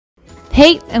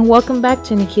Hey, and welcome back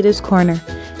to Nikita's Corner.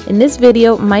 In this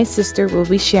video, my sister will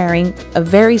be sharing a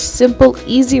very simple,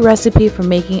 easy recipe for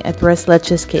making a Tres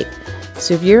Leche Cake.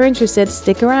 So if you're interested,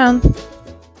 stick around.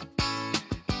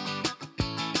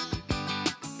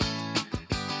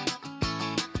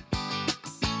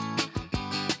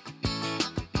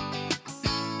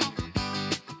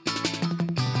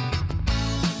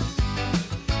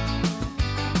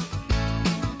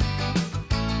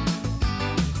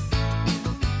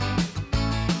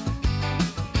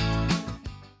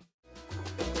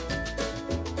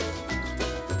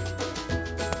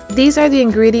 These are the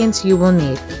ingredients you will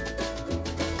need.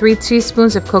 3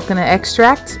 teaspoons of coconut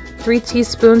extract, 3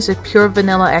 teaspoons of pure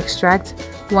vanilla extract,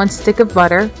 1 stick of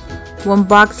butter, 1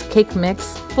 box cake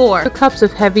mix, 4 cups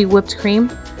of heavy whipped cream,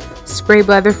 spray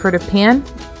butter for the pan,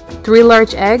 3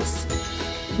 large eggs,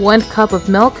 1 cup of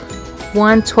milk,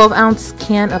 1 12-ounce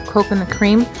can of coconut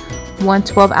cream, 1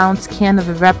 12-ounce can of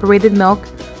evaporated milk,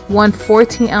 1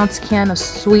 14-ounce can of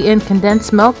sweetened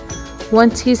condensed milk, 1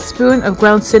 teaspoon of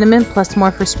ground cinnamon plus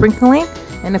more for sprinkling,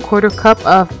 and 1/4 cup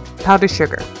of powdered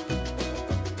sugar.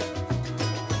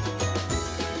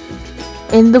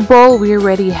 In the bowl, we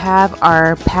already have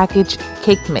our packaged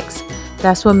cake mix.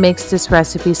 That's what makes this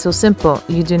recipe so simple.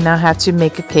 You do not have to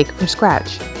make a cake from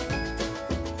scratch.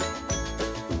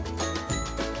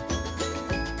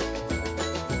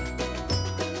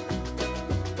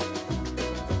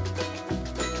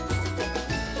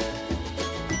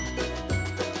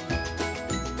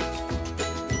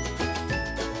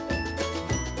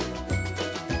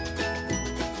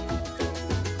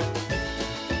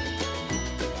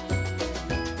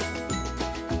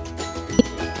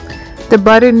 The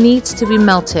butter needs to be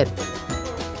melted.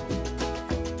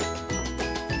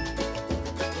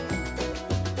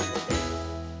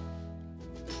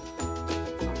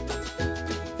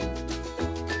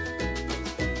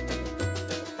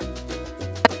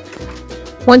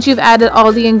 Once you've added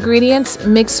all the ingredients,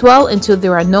 mix well until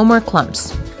there are no more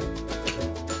clumps.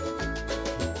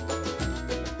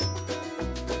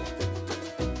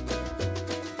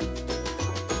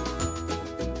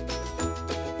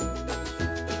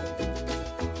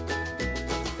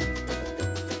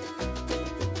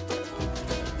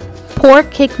 Pour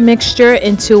cake mixture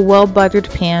into well-buttered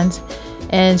pans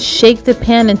and shake the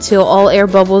pan until all air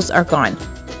bubbles are gone.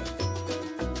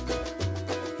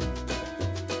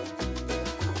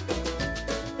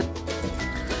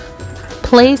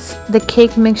 Place the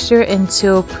cake mixture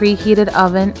into a preheated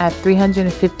oven at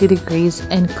 350 degrees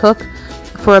and cook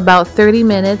for about 30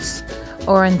 minutes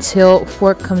or until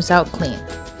fork comes out clean.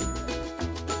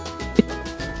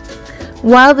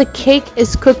 While the cake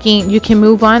is cooking, you can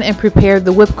move on and prepare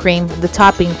the whipped cream, the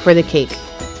topping for the cake.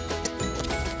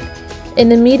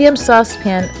 In a medium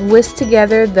saucepan, whisk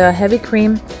together the heavy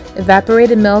cream,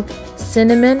 evaporated milk,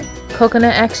 cinnamon,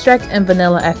 coconut extract, and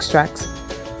vanilla extract.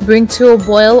 Bring to a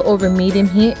boil over medium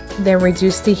heat, then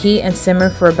reduce the heat and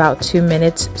simmer for about 2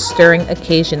 minutes, stirring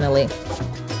occasionally.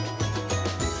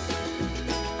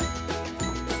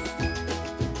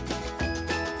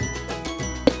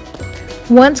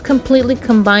 Once completely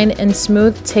combined and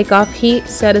smooth, take off heat,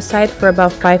 set aside for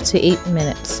about 5 to 8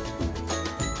 minutes.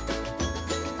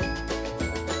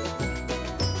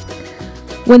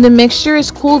 When the mixture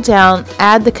is cooled down,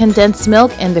 add the condensed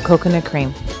milk and the coconut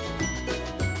cream.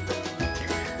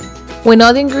 When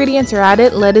all the ingredients are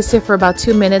added, let it sit for about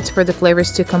 2 minutes for the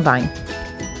flavors to combine.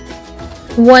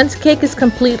 Once cake is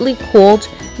completely cooled,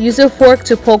 use a fork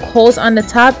to poke holes on the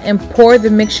top and pour the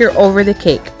mixture over the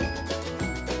cake.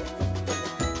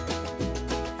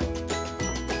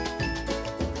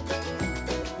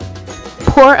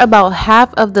 Pour about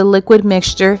half of the liquid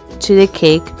mixture to the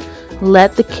cake,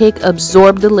 let the cake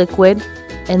absorb the liquid,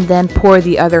 and then pour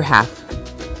the other half.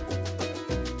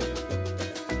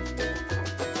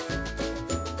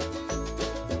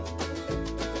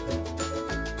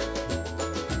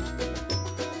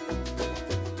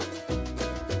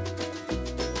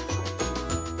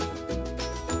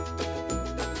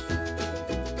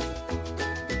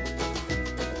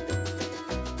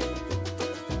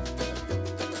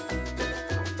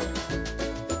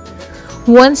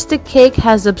 Once the cake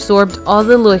has absorbed all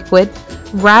the liquid,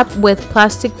 wrap with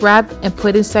plastic wrap and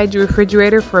put inside the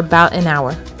refrigerator for about an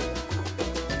hour.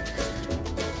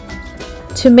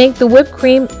 To make the whipped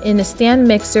cream in a stand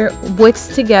mixer,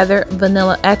 whisk together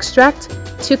vanilla extract,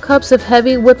 2 cups of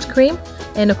heavy whipped cream,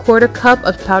 and 1/4 cup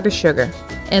of powdered sugar,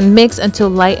 and mix until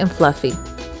light and fluffy.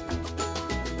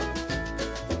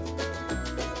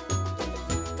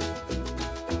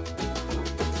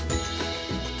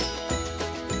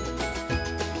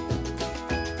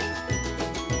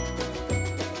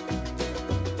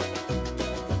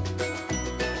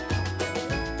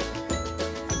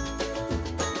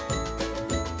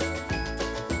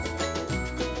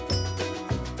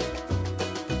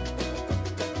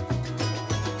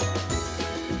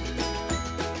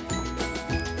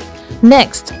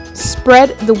 Next,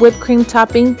 spread the whipped cream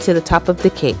topping to the top of the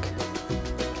cake.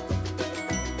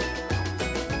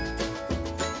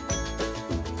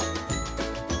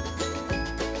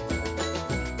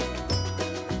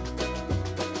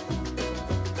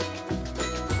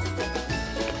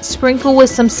 Sprinkle with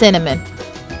some cinnamon.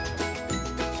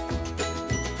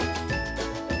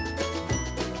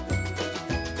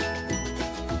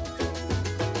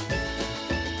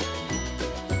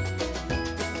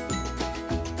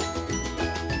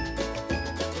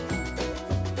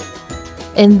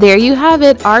 And there you have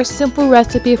it, our simple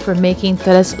recipe for making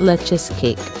Tres Leche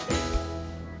Cake.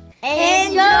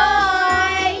 Enjoy!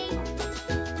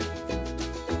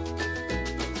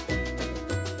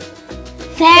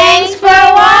 Thanks for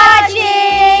watching!